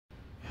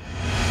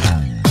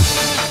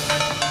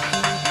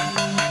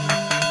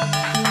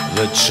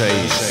The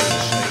chase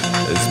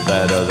is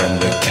better than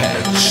the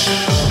catch.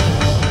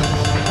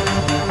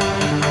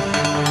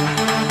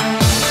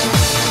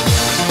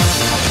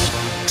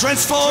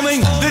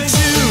 Transforming the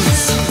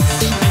tunes.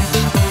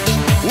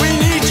 We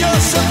need your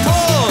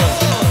support.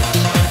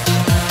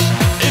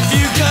 If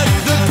you got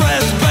the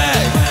breath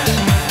back,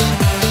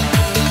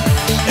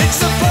 it's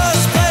the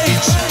first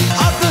page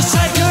of the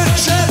second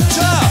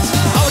chapter.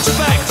 I want you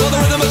back for the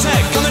rhythm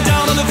attack, coming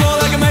down on the floor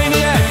like a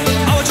maniac.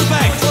 I want you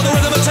back for the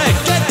rhythm attack,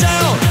 get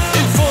down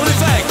in full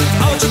effect.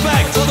 I want you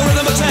back for the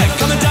rhythm attack,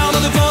 coming down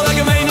on the floor like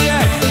a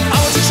maniac. I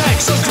want you check,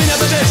 so clean up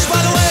the dish.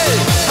 By the way,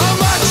 how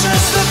much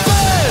is the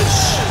fish?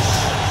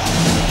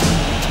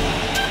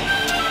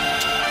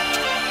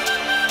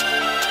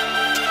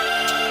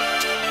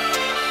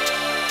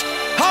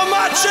 How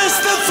much is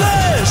the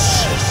fish?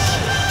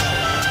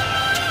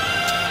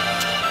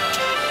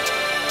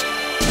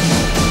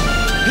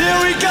 Here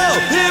we go,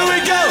 here we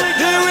go,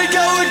 here we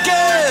go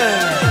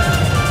again.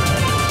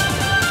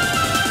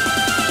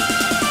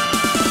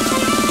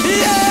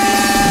 Yeah!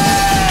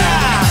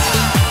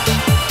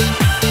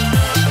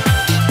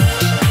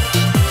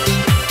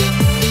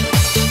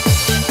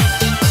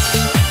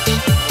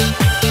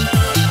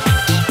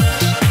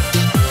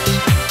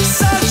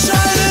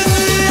 Sunshine in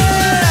the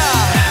air.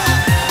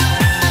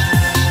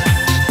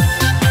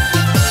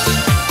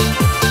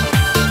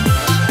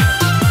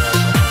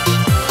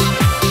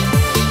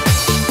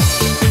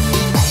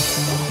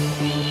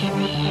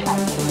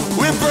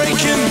 We're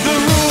breaking the